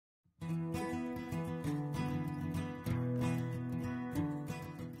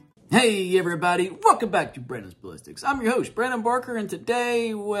Hey everybody, welcome back to Brandon's Ballistics. I'm your host, Brandon Barker, and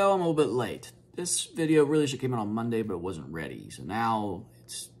today, well, I'm a little bit late. This video really should come out on Monday, but it wasn't ready. So now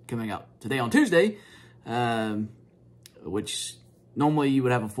it's coming out today on Tuesday, which normally you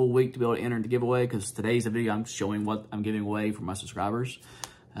would have a full week to be able to enter the giveaway, because today's the video I'm showing what I'm giving away for my subscribers.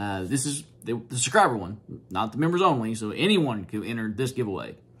 This is the subscriber one, not the members only, so anyone can enter this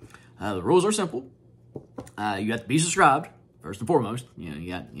giveaway. The rules are simple. You have to be subscribed. First and foremost,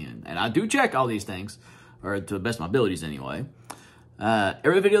 and I do check all these things, or to the best of my abilities anyway.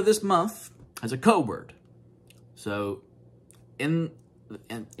 Every video this month has a code word. So, it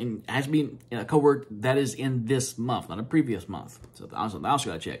has to be a code word that is in this month, not a previous month. So, I also got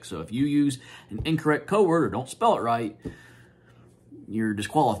to check. So, if you use an incorrect code word or don't spell it right, you're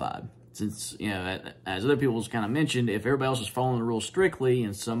disqualified. Since, as other people's kind of mentioned, if everybody else is following the rules strictly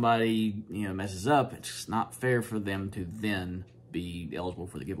and somebody, messes up, it's not fair for them to then be eligible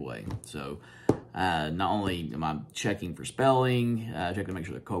for the giveaway. So, not only am I checking for spelling, checking to make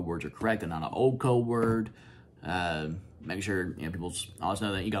sure the code words are correct and not an old code word, making sure, people always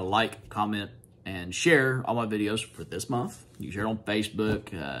know that you got to like, comment, and share all my videos for this month. You can share it on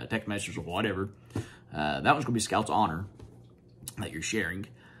Facebook, text messages, or whatever. That one's going to be Scout's Honor that you're sharing.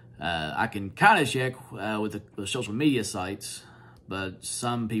 I can kind of check with the social media sites, but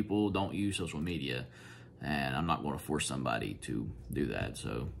some people don't use social media, and I'm not going to force somebody to do that.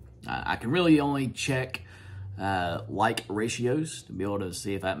 So I can really only check like ratios to be able to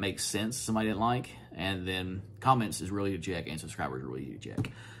see if that makes sense somebody didn't like, and then comments is really to check, and subscribers are really to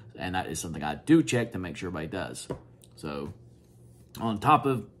check. And that is something I do check to make sure everybody does. So on top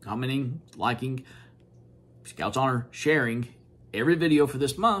of commenting, liking, Scout's Honor, sharing every video for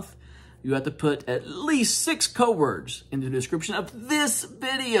this month, you have to put at least 6 code words in the description of this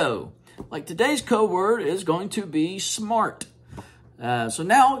video. Like today's code word is going to be smart. So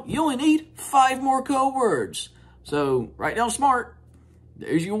now you only need 5 more code words. So write down smart.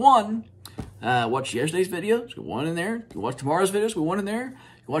 There's your 1. Watch yesterday's video. There's 1 in there. You watch tomorrow's videos. We 1 in there.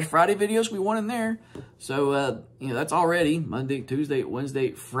 You watch Friday videos. We 1 in there. So that's already Monday, Tuesday,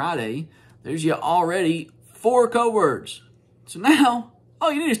 Wednesday, Friday. There's you already 4 code words. So now,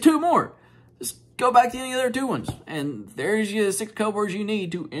 all you need is 2 more. Just go back to any other 2 ones. And there's your 6 code words you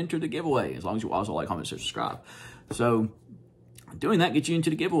need to enter the giveaway, as long as you also like, comment, share, subscribe. So, doing that gets you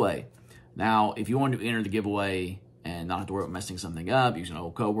into the giveaway. Now, if you want to enter the giveaway and not have to worry about messing something up, using an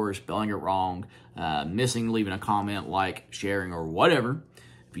old code word, spelling it wrong, missing leaving a comment, like, sharing, or whatever,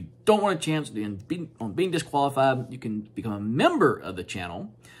 if you don't want a chance on being disqualified, you can become a member of the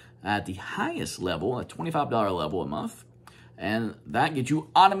channel at the highest level, a $25 level a month. And that gets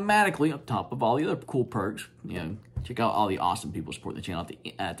you automatically on top of all the other cool perks. Check out all the awesome people supporting the channel.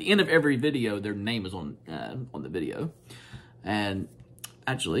 At the end of every video, their name is on the video. And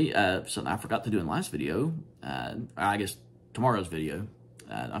actually, something I forgot to do in the last video, I guess tomorrow's video.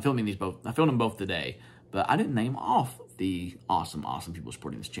 I'm filming these both. I filmed them both today, but I didn't name off the awesome people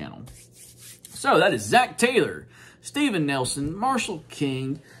supporting this channel. So that is Zach Taylor, Steven Nelson, Marshall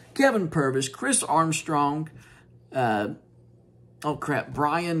King, Kevin Purvis, Chris Armstrong. Oh crap,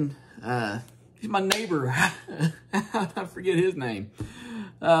 Brian, he's my neighbor. I forget his name.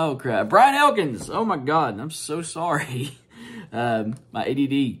 Oh crap, Brian Elkins. Oh my God, I'm so sorry. My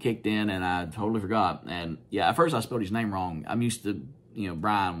ADD kicked in and I totally forgot. And yeah, at first I spelled his name wrong. I'm used to,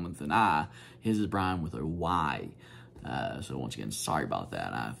 Brian with an I. His is Brian with a Y. So once again, sorry about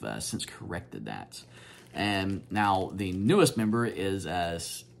that. I've since corrected that. And now the newest member is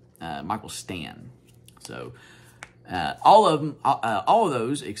Michael Stan. So all of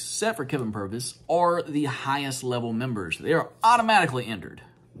those, except for Kevin Purvis, are the highest level members. They are automatically entered.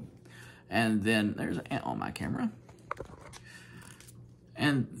 And then there's an ant on my camera.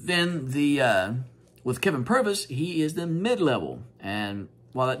 And then with Kevin Purvis, he is the mid-level. And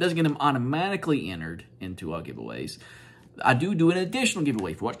while that doesn't get him automatically entered into our giveaways, I do an additional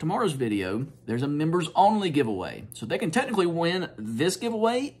giveaway. If you watch tomorrow's video, there's a members-only giveaway. So they can technically win this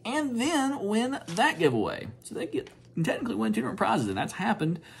giveaway and then win that giveaway. So they can technically win 2 different prizes. And that's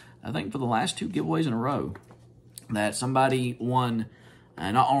happened, I think, for the last 2 giveaways in a row. That somebody won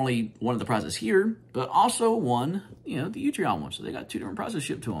not only one of the prizes here, but also won, the Utreon one. So they got 2 different prizes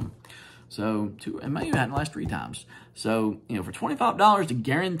shipped to them. So, and maybe had the last 3 times. So, for $25 to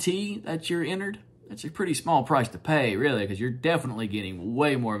guarantee that you're entered, that's a pretty small price to pay, really, because you're definitely getting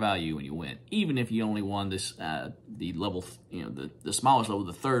way more value when you win. Even if you only won this, the level, the smallest level,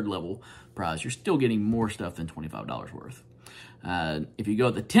 the 3rd level prize, you're still getting more stuff than $25 worth. If you go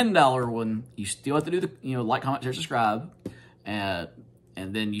at the $10 one, you still have to do the, like, comment, share, subscribe, and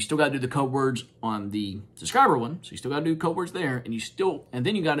and then you still got to do the code words on the subscriber one. So you still got to do code words there, and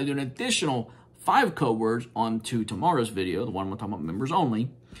then you got to do an additional 5 code words onto tomorrow's video, the one we're talking about members only.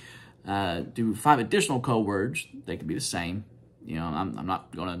 Do 5 additional code words. They could be the same. You know, I'm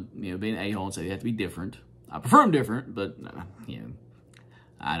not gonna be an a-hole and say they have to be different. I prefer them different, but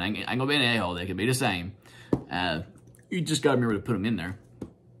I ain't gonna be an a-hole. They could be the same. You just gotta remember to put them in there.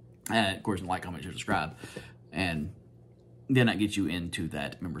 Of course, like, comment, share, subscribe, and then that gets you into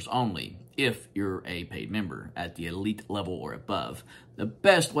that members only if you're a paid member at the elite level or above. The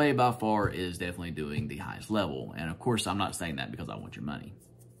best way by far is definitely doing the highest level. And of course, I'm not saying that because I want your money.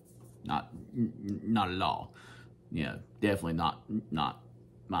 Not at all. Definitely not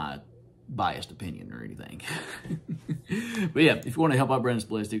my biased opinion or anything. But yeah, if you want to help out Brandon's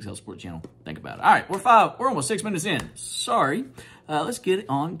Ballistics, help support the channel, think about it. All right, we're almost 6 minutes in. Sorry. Let's get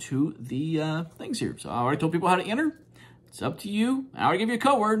on to the things here. So I already told people how to enter. It's up to you. I already gave you a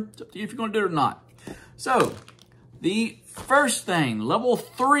code word. It's up to you if you're going to do it or not. So the first thing, level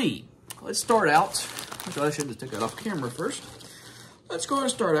 3. Let's start out. I should just take that off camera first. Let's go ahead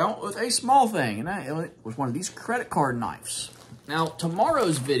and start out with a small thing, and it was one of these credit card knives. Now,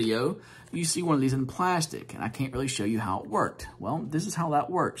 tomorrow's video, you see one of these in plastic, and I can't really show you how it worked. Well, this is how that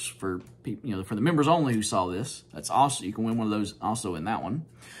works for people, for the members only who saw this. That's also, you can win one of those also in that one.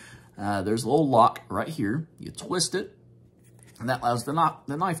 There's a little lock right here. You twist it, and that allows the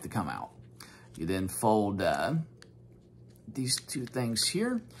knife to come out. You then fold these 2 things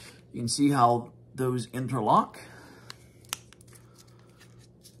here. You can see how those interlock.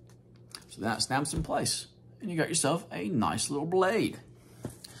 So that snaps in place, and you got yourself a nice little blade.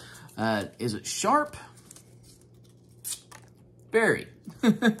 Is it sharp? Very.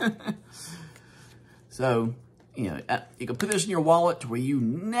 So, you can put this in your wallet to where you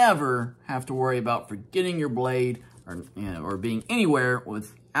never have to worry about forgetting your blade or being anywhere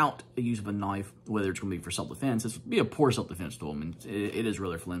without the use of a knife, whether it's going to be for self-defense. This would be a poor self-defense tool. I mean, it is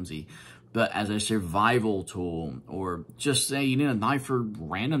really flimsy. But as a survival tool, or just say you need a knife for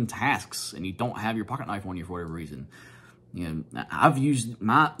random tasks and you don't have your pocket knife on you for whatever reason. I've used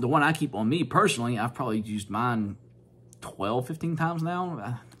the one I keep on me personally, I've probably used mine 12, 15 times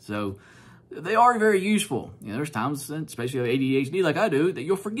now. So they are very useful. There's times, especially with ADHD like I do, that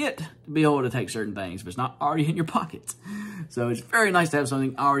you'll forget to be able to take certain things if it's not already in your pocket. So it's very nice to have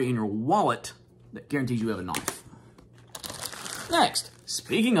something already in your wallet that guarantees you have a knife. Next,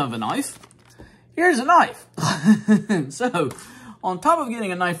 speaking of a knife, here's a knife. So, on top of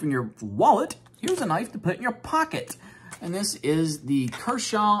getting a knife in your wallet, here's a knife to put in your pocket. And this is the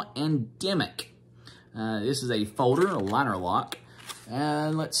Kershaw Endemic. This is a folder, a liner lock.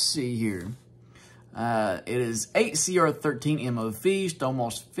 And let's see here. It is 8 CR13 MOV,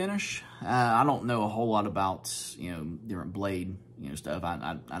 Stonemoss finish. I don't know a whole lot about, different blade, stuff.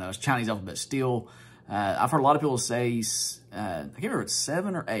 I know it's Chinese alphabet steel. I've heard a lot of people say, I can't remember if it's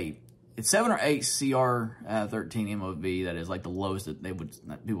 7 or 8. It's 7 or 8 CR13 MOV. That is like the lowest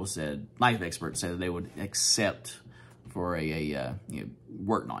that people said, knife experts said that they would accept for a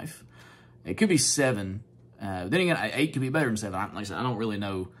work knife. It could be 7. Then again, 8 could be better than 7. Like I said, I don't really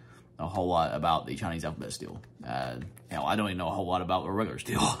know a whole lot about the Chinese alphabet steel. Hell, I don't even know a whole lot about the regular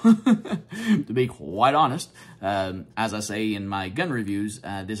steel, to be quite honest. As I say in my gun reviews,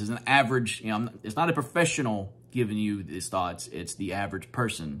 this is an average, it's not a professional giving you these thoughts. It's the average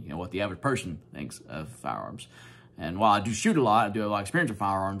person, what the average person thinks of firearms. And while I do shoot a lot, I do have a lot of experience with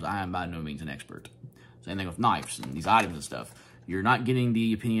firearms, I am by no means an expert. Same thing with knives and these items and stuff. You're not getting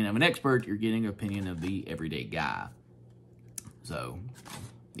the opinion of an expert, you're getting an opinion of the everyday guy. So,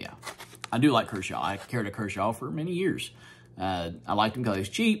 yeah. I do like Kershaw. I carried a Kershaw for many years. I liked him because he was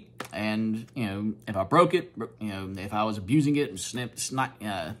cheap, and, if I broke it, if I was abusing it and snapped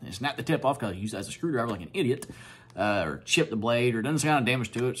the tip off because I used it as a screwdriver like an idiot, or chipped the blade, or done some kind of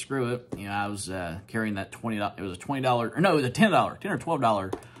damage to it, screw it. I was carrying that $20, it was a $20, or no, it was a $10 or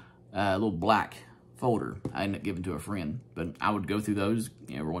 $12 little black folder I ended up giving to a friend. But I would go through those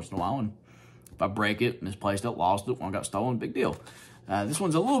every once in a while, and if I break it, misplaced it, lost it, one got stolen, big deal. This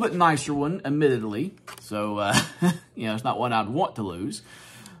one's a little bit nicer one, admittedly. So, it's not one I'd want to lose.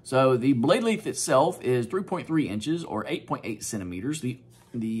 So the blade length itself is 3.3 inches or 8.8 centimeters.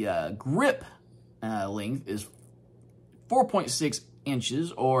 The grip length is 4.6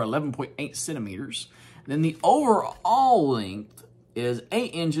 inches or 11.8 centimeters. Then the overall length is 8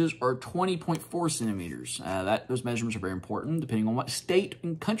 inches or 20.4 centimeters. Those measurements are very important depending on what state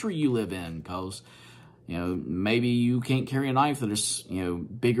and country you live in, because maybe you can't carry a knife that is,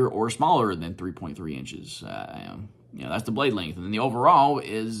 bigger or smaller than 3.3 inches. That's the blade length. And then the overall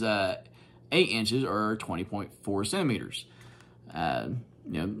is 8 inches or 20.4 centimeters.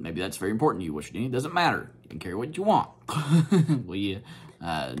 you know, maybe that's very important to you. What you need, it doesn't matter. You can carry what you want.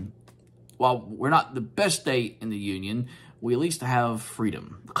 While we're not the best state in the Union, we at least have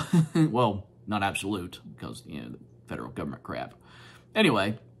freedom. Well, not absolute, because, you know, the federal government crap.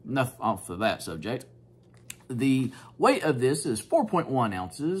 Anyway, enough off of that subject. The weight of this is 4.1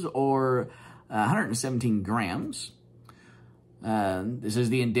 ounces, or 117 grams. This is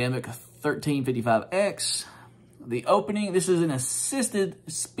the endemic 1355X. The opening, this is an assisted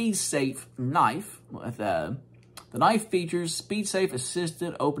speed-safe knife. The knife features speed-safe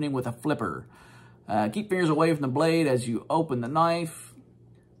assisted opening with a flipper. Keep fingers away from the blade as you open the knife,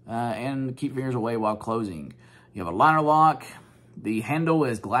 and keep fingers away while closing. You have a liner lock. The handle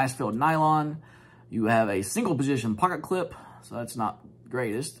is glass-filled nylon. You have a single-position pocket clip, so that's not the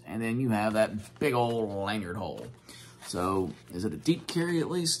greatest. And then you have that big old lanyard hole. So, is it a deep carry at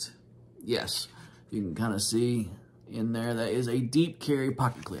least? Yes. You can kind of see in there that is a deep carry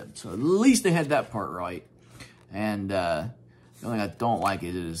pocket clip. So, at least they had that part right. And the only thing I don't like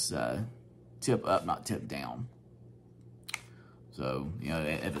is tip up, not tip down. So, you know,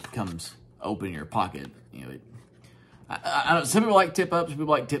 if it comes open in your pocket, you know, I don't, some people like tip up, some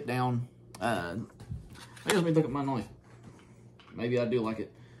people like tip down. Maybe let me look at my knife. Maybe I do like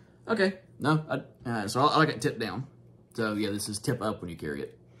it. Okay, no, so I like it tip down. So yeah, this is tip up when you carry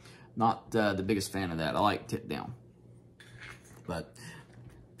it. Not the biggest fan of that. I like tip down. But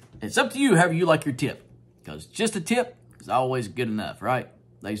it's up to you however you like your tip. Because just a tip is always good enough, right?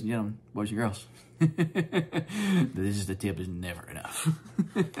 Ladies and gentlemen, boys and girls. This is the tip is never enough.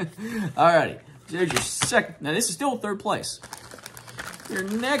 Alrighty, so there's your second. Now this is still third place. Your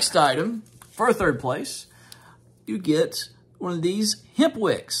next item for third place, you get one of these hemp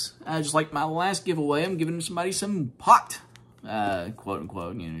wicks. Just like my last giveaway, I'm giving somebody some pot, quote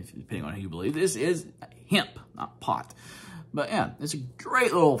unquote, you know, depending on who you believe. This is hemp, not pot. But yeah, it's a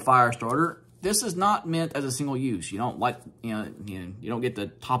great little fire starter. This is not meant as a single use. You don't light, you don't get the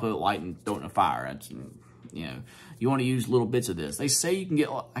top of it light and throw it in a fire. That's, you know, you want to use little bits of this. They say you can get,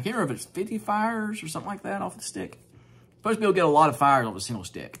 I can't remember if it's 50 fires or something like that off the stick. Supposed to be able to get a lot of fires off a single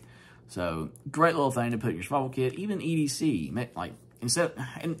stick. So, great little thing to put in your survival kit. Even EDC, like, instead,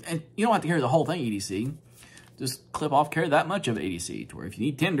 and you don't have to carry the whole thing EDC. Just clip off, carry that much of it EDC, to where if you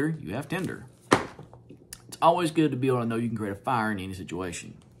need tinder, you have tinder. It's always good to be able to know you can create a fire in any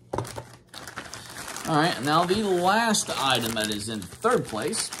situation. All right, now the last item that is in third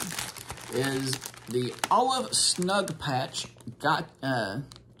place is the Olive Snug Patch Stasia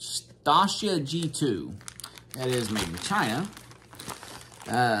G2. That is made in China.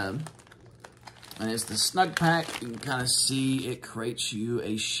 And it's the Snug Pack. You can kind of see it creates you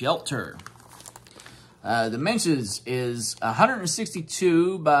a shelter. The dimensions is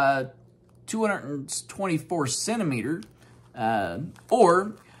 162 by 224 centimeter,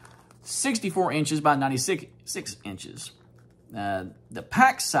 or 64 inches by 96 inches. The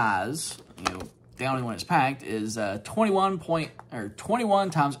pack size, you know, down when it's packed, is 21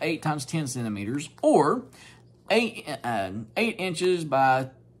 times 8 times 10 centimeters, or 8 inches by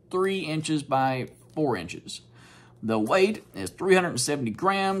 3 inches by 4 inches. The weight is 370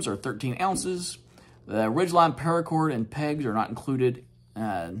 grams, or 13 ounces. The ridgeline paracord and pegs are not included.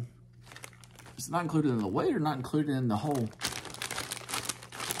 It's not included in the weight, or not included in the whole.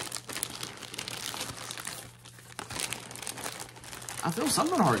 I feel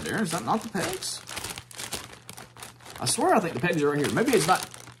something hard there. Is that not the pegs? I swear I think the pegs are right here. Maybe it's not.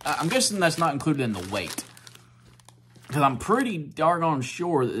 I'm guessing that's not included in the weight. Because I'm pretty doggone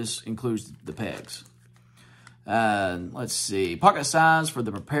sure that this includes the pegs. Let's see. Pocket size for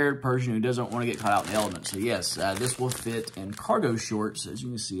the prepared person who doesn't want to get caught out in the elements. So yes, this will fit in cargo shorts, as you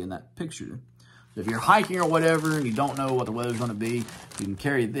can see in that picture. So if you're hiking or whatever and you don't know what the weather's going to be, you can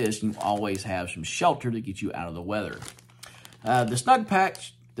carry this. You always have some shelter to get you out of the weather. The Snug Pack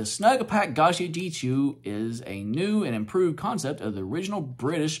Gasia G2 is a new and improved concept of the original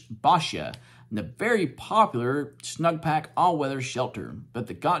British Basia, and the very popular Snug Pack all-weather shelter. But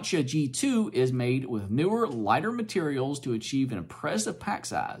the Gasia G2 is made with newer, lighter materials to achieve an impressive pack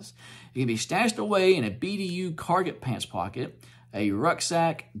size. It can be stashed away in a BDU cargo pants pocket, a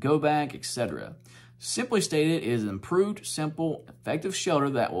rucksack, go bag, etc. Simply stated, it is an improved, simple, effective shelter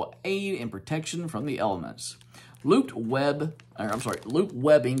that will aid in protection from the elements. Looped webbing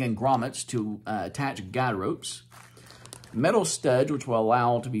and grommets to attach guide ropes. Metal studs, which will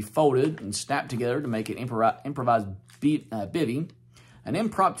allow to be folded and snapped together to make an improvised bivvy. An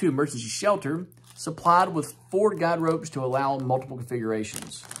impromptu emergency shelter supplied with 4 guide ropes to allow multiple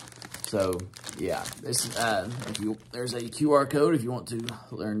configurations. So, yeah, this there's a QR code if you want to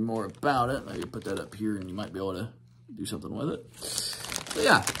learn more about it. Maybe put that up here and you might be able to do something with it. So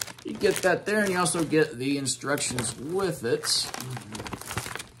yeah, you get that there, and you also get the instructions with it.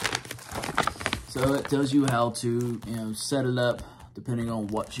 So it tells you how to, set it up depending on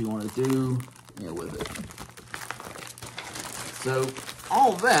what you want to do, with it. So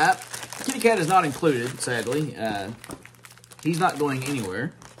all that, kitty cat is not included, sadly. He's not going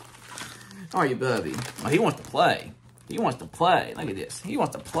anywhere. How are you, Bubby? Oh, he wants to play. He wants to play. Look at this. He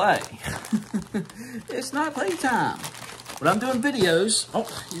wants to play. It's not playtime. But I'm doing videos. Oh,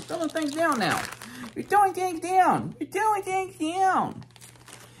 you're throwing things down now. You're throwing things down. You're throwing things down.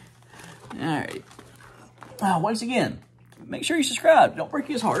 All right. Once again, make sure you subscribe. Don't break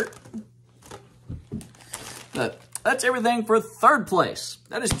his heart. But that's everything for third place.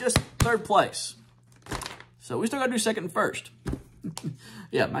 That is just third place. So we still got to do second and first.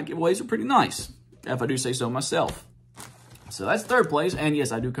 Yeah, my giveaways are pretty nice, if I do say so myself. So that's third place, and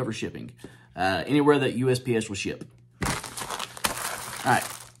yes, I do cover shipping. Anywhere that USPS will ship. All right,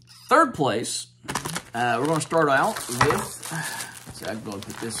 third place, we're going to start out with, so I can go and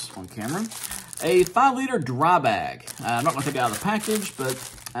put this on camera, a 5-liter dry bag. I'm not going to take it out of the package, but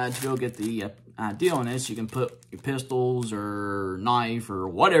to go get the idea on this, you can put your pistols or knife or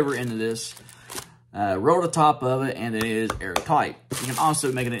whatever into this, roll the top of it, and it is airtight. You can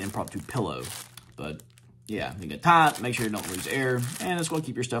also make it an impromptu pillow, but yeah, you can tie it, make sure you don't lose air, and it's going to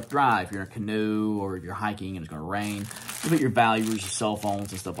keep your stuff dry. If you're in a canoe or if you're hiking and it's going to rain, you put your valuables, your cell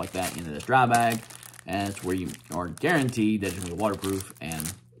phones, and stuff like that into this dry bag, and it's where you are guaranteed that it's going to be waterproof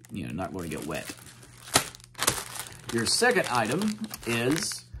and not going to get wet. Your second item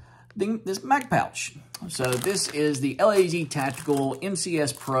is this mag pouch. So this is the LAZ Tactical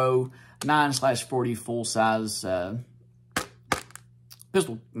MCS Pro 9/40 full-size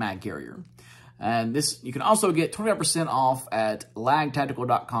pistol mag carrier. And this, you can also get 25% off at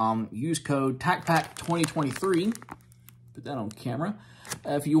lagtactical.com. Use code TACPAC2023. Put that on camera.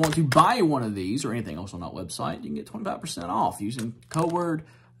 If you want to buy one of these or anything else on that website, you can get 25% off using code word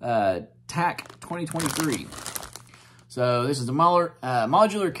TAC2023. So this is a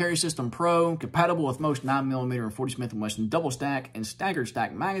modular carry system pro, compatible with most 9mm and 40 Smith & Wesson double stack and staggered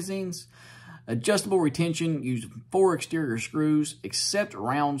stack magazines. Adjustable retention using 4 exterior screws, accept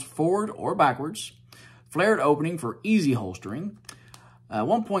rounds forward or backwards. Flared opening for easy holstering.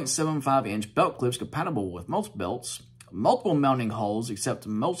 1.75-inch belt clips compatible with most belts. Multiple mounting holes except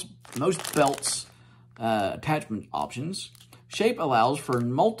most belts attachment options. Shape allows for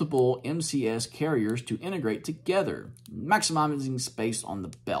multiple MCS carriers to integrate together, maximizing space on the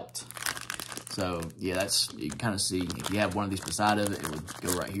belt. So, yeah, you can kind of see, if you have one of these beside of it, it would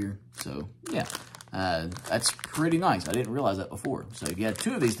go right here. So, yeah, that's pretty nice. I didn't realize that before. So, if you had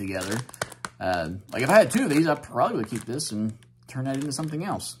 2 of these together, like if I had 2 of these, I probably would keep this and turn that into something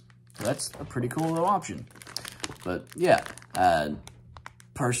else. So, that's a pretty cool little option. But, yeah,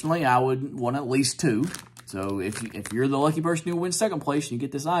 personally, I would want at least 2. So, if you're the lucky person who wins second place and you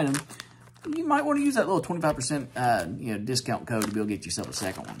get this item, you might want to use that little 25% discount code to be able to get yourself a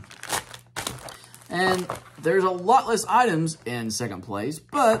second one. And there's a lot less items in second place,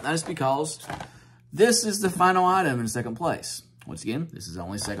 but that's because this is the final item in second place. Once again, this is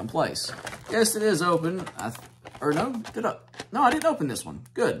only second place. Yes, it is open. No, I didn't open this one.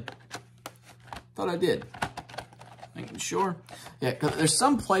 Good. Thought I did. Making sure. Yeah, because there's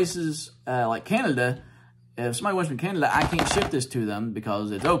some places, like Canada, if somebody wants from Canada, I can't ship this to them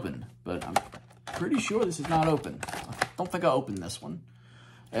because it's open. But I'm pretty sure this is not open. I don't think I opened this one.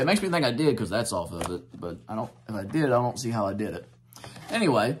 It makes me think I did because that's off of it, but if I did, I don't see how I did it.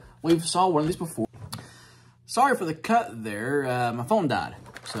 Anyway, we've saw one of these before. Sorry for the cut there. My phone died.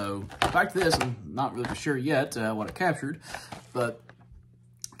 So back to this. I'm not really for sure yet what I captured, but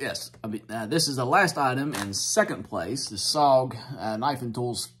yes, this is the last item in second place. The SOG Knife and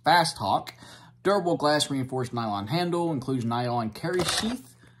Tools Fast Hawk. Durable glass reinforced nylon handle, includes nylon carry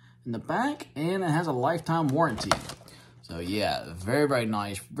sheath in the back, and it has a lifetime warranty. So yeah, very, very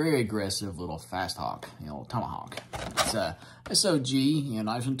nice, very aggressive little Fast Hawk, tomahawk. It's SOG,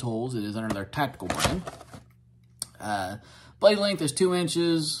 Knives and Tools. It is under their tactical brand. Blade length is 2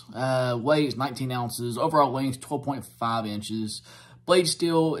 inches. Weight is 19 ounces. Overall length 12.5 inches. Blade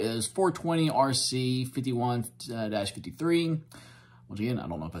steel is 420 RC 51-53. Once again, I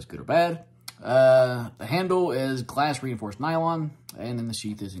don't know if that's good or bad. The handle is glass reinforced nylon, and then the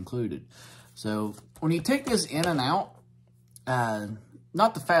sheath is included. So when you take this in and out,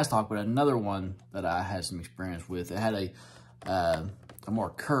 not the Fast Hawk, but another one that I had some experience with. It had a more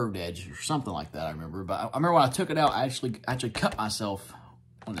curved edge or something like that, I remember. But I remember when I took it out, I actually cut myself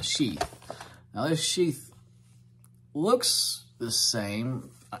on the sheath. Now this sheath looks the same.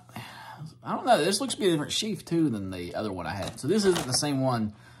 I don't know. This looks to be a different sheath, too, than the other one I had. So this isn't the same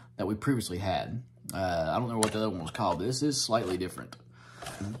one that we previously had. I don't know what the other one was called. This is slightly different.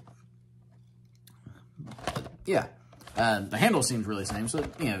 But, yeah. The handle seems really the same, so,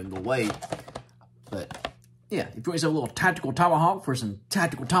 you know, the weight. But, yeah, if you want yourself a little tactical tomahawk for some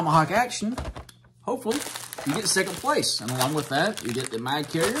tactical tomahawk action, hopefully you get second place. And along with that, you get the mag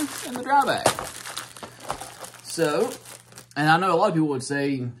carrier and the dry bag. So, and I know a lot of people would say,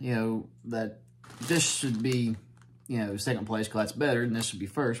 you know, that this should be, you know, second place because that's better and this should be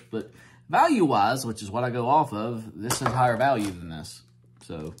first. But value-wise, which is what I go off of, this is higher value than this.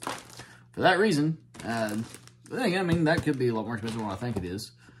 So, for that reason, I mean, that could be a lot more expensive than what I think it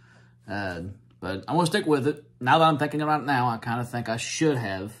is. But I'm going to stick with it. Now that I'm thinking about it now, I kind of think I should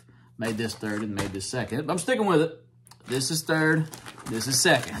have made this third and made this second. But I'm sticking with it. This is third. This is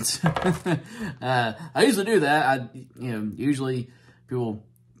second. I usually do that. Usually people,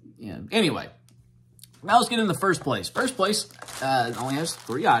 Anyway, now let's get into first place. First place only has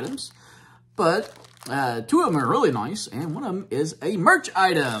 3 items. But 2 of them are really nice. And one of them is a merch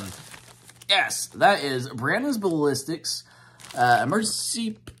item. Yes, that is Brandon's Ballistics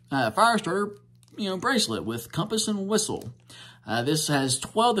emergency fire starter, bracelet with compass and whistle. This has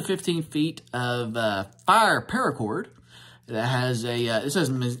 12 to 15 feet of fire paracord. It has a it says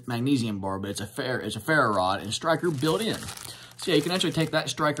magnesium bar, but it's a ferro rod and striker built in. So yeah, you can actually take that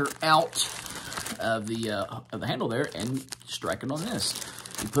striker out of the handle there and strike it on this.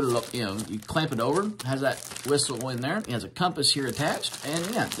 You put it up, you clamp it over. It has that whistle in there. It has a compass here attached,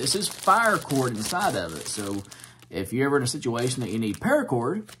 and yeah, this is fire cord inside of it. So if you're ever in a situation that you need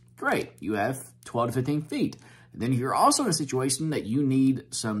paracord, great, you have 12 to 15 feet. And then if you're also in a situation that you need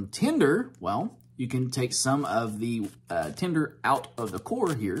some tinder, well, you can take some of the tinder out of the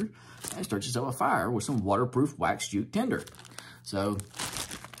core here and start yourself a fire with some waterproof wax jute tinder. So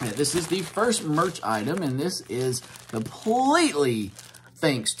yeah, this is the first merch item, and this is completely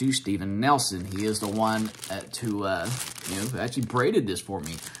thanks to Stephen Nelson. He is the one who actually braided this for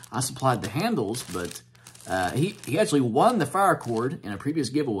me. I supplied the handles, but he actually won the fire cord in a previous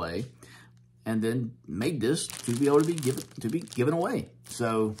giveaway, and then made this to be able to be given away.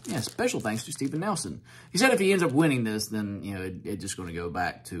 So yeah, special thanks to Stephen Nelson. He said if he ends up winning this, then it's just going to go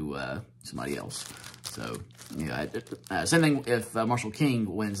back to somebody else. So same thing if Marshall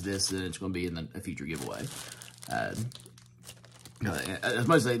King wins this, then it's going to be in a future giveaway. As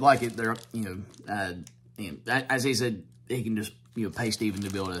much as they like it, they're as he said, he can just pay Stephen to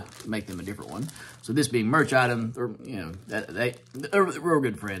be able to make them a different one. So this being merch item, they're real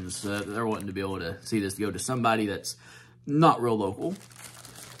good friends. They're wanting to be able to see this go to somebody that's not real local.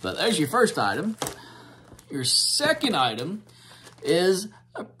 But there's your first item. Your second item is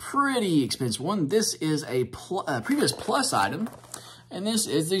a pretty expensive one. This is a previous plus item, and this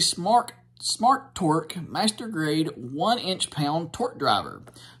is the Smart Torque Master Grade 1-inch pound torque driver.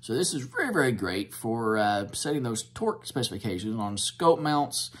 So this is very, very great for setting those torque specifications on scope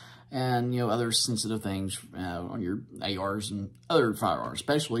mounts and other sensitive things on your ARs and other firearms,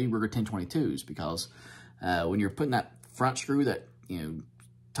 especially Ruger 1022s, because when you're putting that front screw that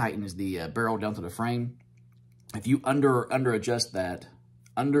tightens the barrel down to the frame, if you under adjust that,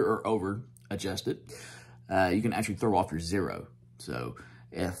 under or over adjust it, you can actually throw off your zero. So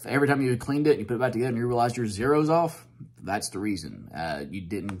if every time you cleaned it and you put it back together and you realize your zero's off, that's the reason. You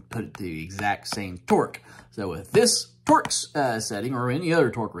didn't put it to the exact same torque. So with this torque setting or any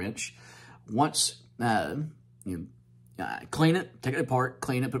other torque wrench, once you clean it, take it apart,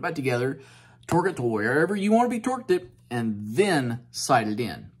 clean it, put it back together, torque it to wherever you want to be torqued it, and then sight it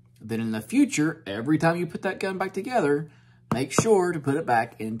in. Then in the future, every time you put that gun back together, make sure to put it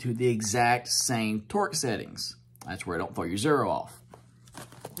back into the exact same torque settings. That's where it don't throw your zero off.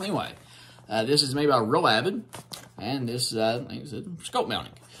 Anyway, this is made by Real Avid, and this like I said, scope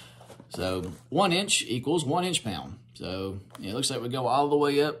mounting. So 1 inch equals 1 inch pound. So it looks like we go all the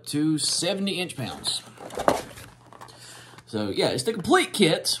way up to 70 inch pounds. So yeah, it's the complete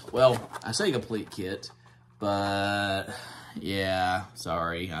kit. Well, I say complete kit, but yeah,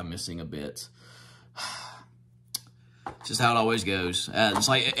 sorry, I'm missing a bit. It's just how it always goes. It's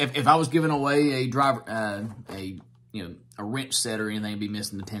like if I was giving away a driver, a wrench set or anything, be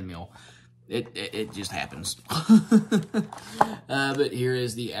missing the 10 mil. It just happens. But here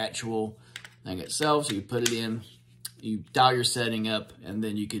is the actual thing itself. So you put it in, you dial your setting up, and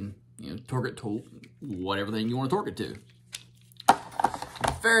then you can torque it to whatever thing you want to torque it to.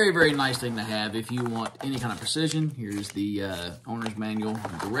 Very, very nice thing to have if you want any kind of precision. Here's the owner's manual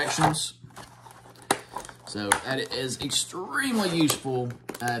and directions. So that is extremely useful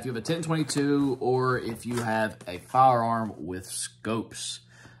if you have a 1022 or if you have a firearm with scopes.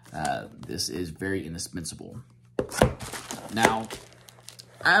 This is very indispensable. Now,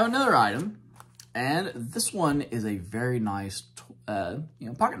 I have another item, and this one is a very nice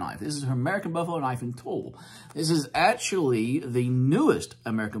pocket knife. This is an American Buffalo knife and tool. This is actually the newest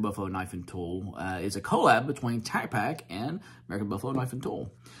American Buffalo knife and tool. It's a collab between TacPack and American Buffalo knife and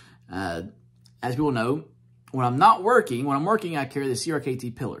tool. As people know, when I'm working, I carry the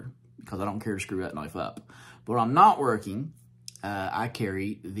CRKT pillar because I don't care to screw that knife up. But when I'm not working, I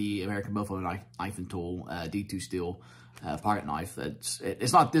carry the American Buffalo knife and tool D2 steel pocket knife.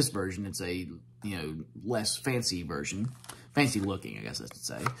 It's not this version. It's a less fancy version. Fancy looking, I guess I should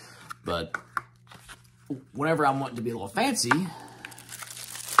say. But whenever I'm wanting to be a little fancy,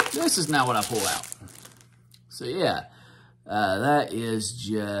 this is now what I pull out. So yeah, that is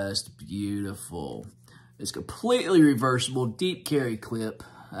just beautiful. It's completely reversible, deep carry clip.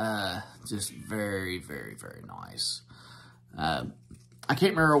 Just very, very, very nice. I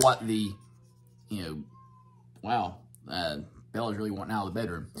can't remember what the, wow, Bella's really wanting out of the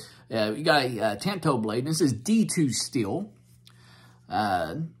bedroom. You got a tent-toe blade. This is D2 steel.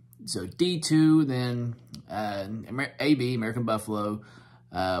 So D2, then AB, American Buffalo,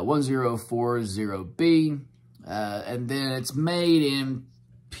 1040B, and then it's made in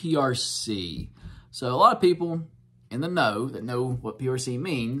PRC. So a lot of people in the know that know what PRC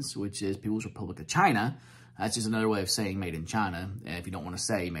means, which is People's Republic of China. That's just another way of saying made in China. And if you don't want to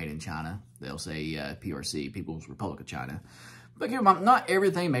say made in China, they'll say PRC, People's Republic of China. But keep in mind, not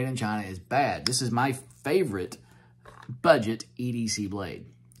everything made in China is bad. This is my favorite budget EDC blade.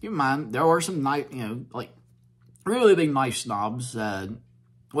 Keep in mind, there are some knife, like really big knife snobs. Well,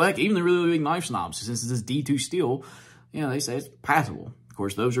 heck, even the really big knife snobs, since this is D2 steel, they say it's passable. Of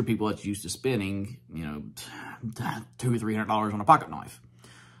course, those are people that's used to spending, $200 or $300 on a pocket knife.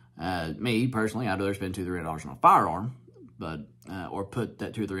 Me, personally, I'd rather spend $200 or $300 on a firearm, but, or put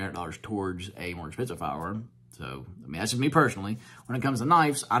that $200 or $300 towards a more expensive firearm. So, I mean, that's just me personally. When it comes to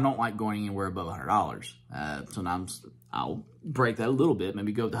knives, I don't like going anywhere above $100. Sometimes I'll break that a little bit,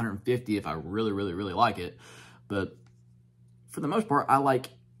 maybe go with $150 if I really, really, really like it. But for the most part, I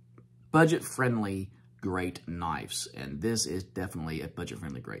like budget-friendly, great knives. And this is definitely a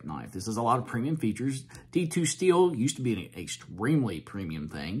budget-friendly, great knife. This has a lot of premium features. D2 steel used to be an extremely premium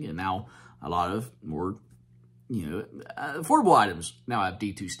thing, and now a lot of more, affordable items now have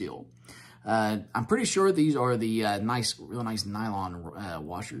D2 steel. I'm pretty sure these are the real nice nylon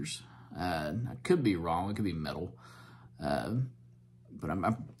washers. I could be wrong. It could be metal. But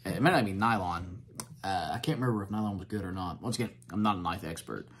it might not be nylon. I can't remember if nylon was good or not. Once again, I'm not a knife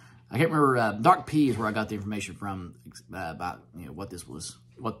expert. I can't remember. Doc P is where I got the information from about what this was,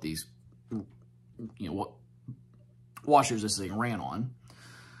 what these what washers this thing ran on.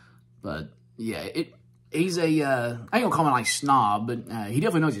 But yeah, he's a, I ain't gonna call him a nice snob, but he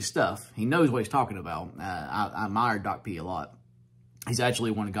definitely knows his stuff. He knows what he's talking about. I admire Doc P a lot. He's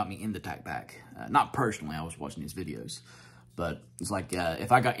actually the one who got me into TacPack. Not personally, I was watching his videos. But it's like,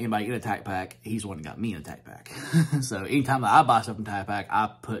 if I got anybody in a TacPack, he's the one who got me in a TacPack. So anytime that I buy stuff in TacPack, I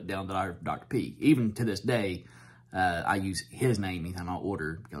put down that I heard Dr. P. Even to this day, I use his name anytime I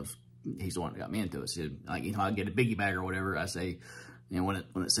order because he's the one that got me into it. So like anytime I get a biggie bag or whatever, I say, when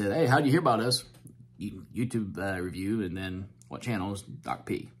it says, hey, how'd you hear about us? YouTube review, and then what channel is Dr.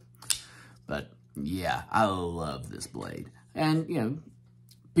 P. But yeah, I love this blade. And,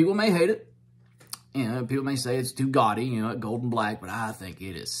 people may hate it. People may say it's too gaudy, gold and black, but I think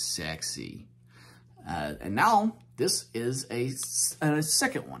it is sexy. And now this is a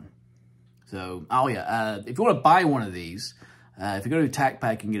second one. So, oh yeah, if you want to buy one of these, if you go to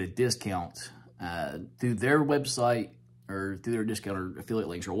TacPack and get a discount through their website or through their discount or affiliate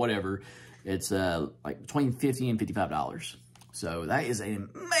links or whatever, it's like between $50 and $55. So that is an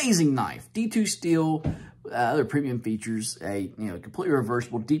amazing knife. D2 steel, other premium features, a completely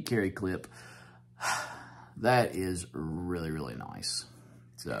reversible deep carry clip. That is really, really nice.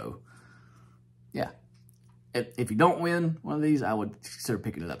 So, yeah. If you don't win one of these, I would consider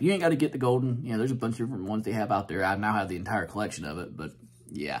picking it up. You ain't got to get the golden. There's a bunch of different ones they have out there. I now have the entire collection of it. But,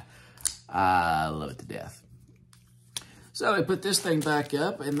 yeah. I love it to death. So, I put this thing back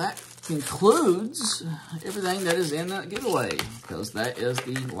up. And that concludes everything that is in that giveaway. Because that is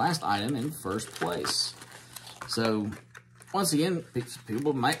the last item in first place. So, once again,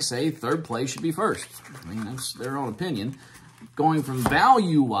 people might say third place should be first. I mean, that's their own opinion. Going from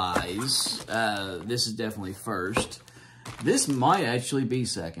value-wise, this is definitely first. This might actually be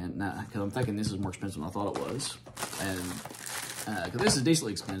second, because I'm thinking this is more expensive than I thought it was. And because this is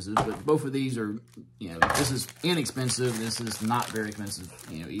decently expensive, but both of these are, this is inexpensive. This is not very expensive,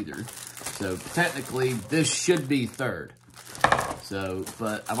 either. So technically, this should be third. So,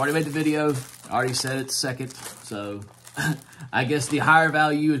 but I've already made the video. I already said it's second. So I guess the higher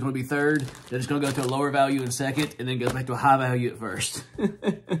value is going to be third. Then it's going to go to a lower value in second, and then goes back to a high value at first.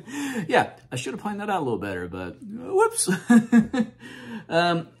 Yeah, I should have planned that out a little better, but whoops.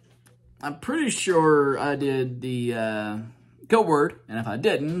 I'm pretty sure I did the code word, and if I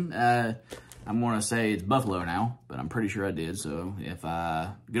didn't, I'm going to say it's buffalo now, but I'm pretty sure I did. So if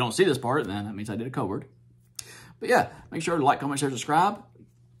you don't see this part, then that means I did a code word. But yeah, make sure to like, comment, share, subscribe.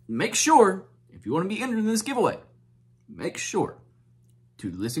 Make sure, if you want to be entered in this giveaway, make sure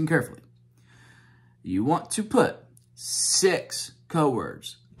to listen carefully. You want to put 6 code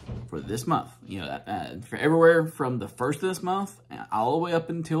words for this month. You know, for everywhere from the first of this month all the way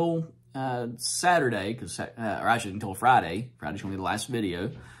up until Saturday, or actually until Friday. Friday's going to be the last video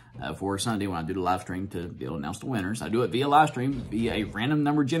for Sunday when I do the live stream to be able to announce the winners. I do it via live stream, via a random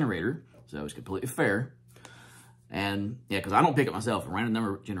number generator, so it's completely fair. And yeah, because I don't pick it myself, a random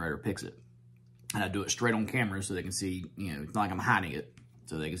number generator picks it. And I do it straight on camera so they can see, you know, it's not like I'm hiding it,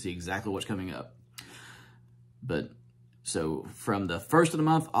 so they can see exactly what's coming up. But, so from the first of the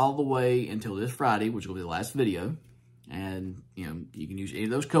month all the way until this Friday, which will be the last video, and, you know, you can use any of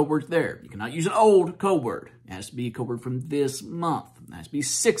those code words there. You cannot use an old code word. It has to be a code word from this month. It has to be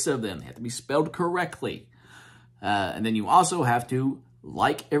 6 of them. They have to be spelled correctly. And then you also have to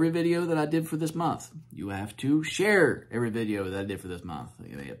like every video that I did for this month. You have to share every video that I did for this month.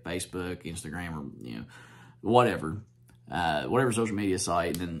 You know, Facebook, Instagram, or, you know, whatever. Whatever social media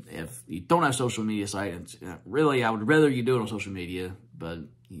site. And then if you don't have a social media site, it's, really, I would rather you do it on social media. But,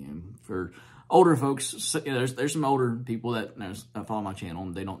 you know, for older folks, you know, there's some older people that, you know, follow my channel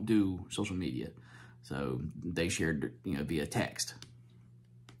and they don't do social media. So they shared, you know, via text.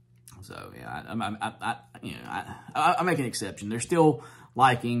 So yeah, I make an exception. They're still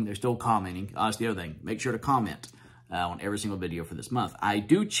liking, they're still commenting. That's the other thing. Make sure to comment on every single video for this month. I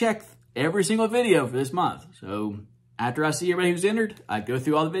do check every single video for this month. So after I see everybody who's entered, I go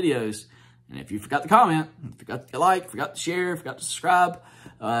through all the videos. And if you forgot to comment, forgot to like, forgot to share, forgot to subscribe,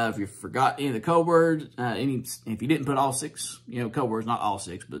 if you forgot any of the code words, if you didn't put all 6, you know, code words, not all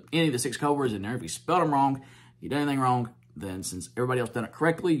 6, but any of the 6 code words in there, if you spelled them wrong, you did anything wrong, then since everybody else done it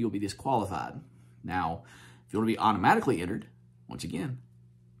correctly, you'll be disqualified. Now, if you want to be automatically entered, once again,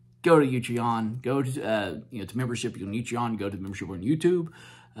 go to Utreon, go to, you know, to membership on Utreon, go to membership on YouTube.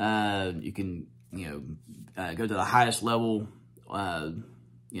 You can, you know, go to the highest level,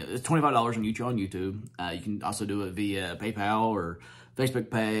 you know, it's $25 on YouTube. You can also do it via PayPal or Facebook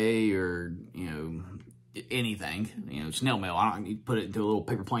Pay or, you know, anything, you know, snail mail. I don't need to put it into a little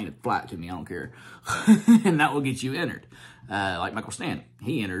paper plane and fly it to me. I don't care. And that will get you entered. Like Michael Stan,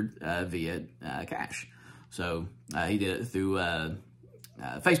 he entered via cash. So he did it through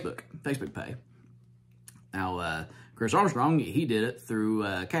Facebook Pay. Now, Chris Armstrong, he did it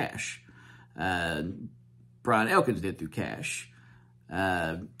through cash. Brian Elkins did it through cash.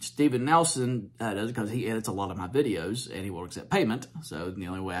 Steven Nelson does it because he edits a lot of my videos and he will accept payment. So the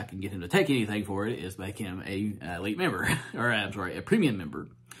only way I can get him to take anything for it is make him a elite member, or I'm sorry, a premium member.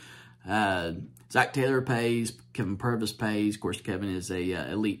 Zach Taylor pays, Kevin Purvis pays. Of course, Kevin is a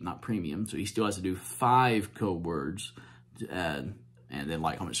elite, not premium, so he still has to do 5 code words, and then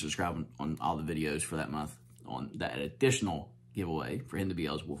like, comment, subscribe on all the videos for that month on that additional giveaway for him to be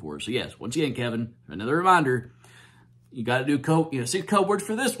eligible for it. So yes, once again, Kevin, another reminder. You got to do code, you know, 6 code words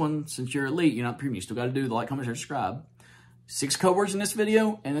for this one. Since you're elite, you're not premium. You still got to do the like, comment, share, subscribe. 6 code words in this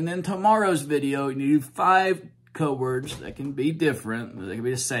video, and then tomorrow's video, you do 5 code words that can be different. They can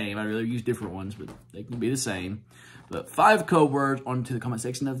be the same. I'd rather use different ones, but they can be the same. But 5 code words onto the comment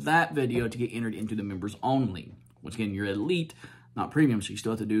section of that video to get entered into the members only. Once again, you're elite, not premium, so you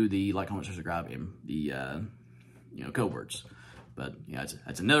still have to do the like, comment, share, subscribe, and the you know, code words. But yeah,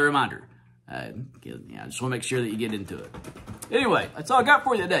 that's another reminder. Yeah, I just want to make sure that you get into it. Anyway, that's all I got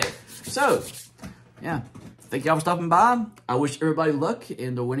for you today. So, yeah, thank y'all for stopping by. I wish everybody luck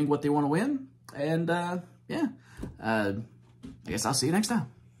in winning what they want to win. And, yeah, I guess I'll see you next time.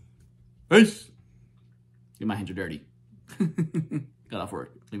 Peace. Get my hands are dirty. Got off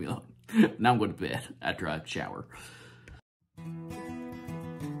work. Leave me alone. Now I'm going to bed after I shower.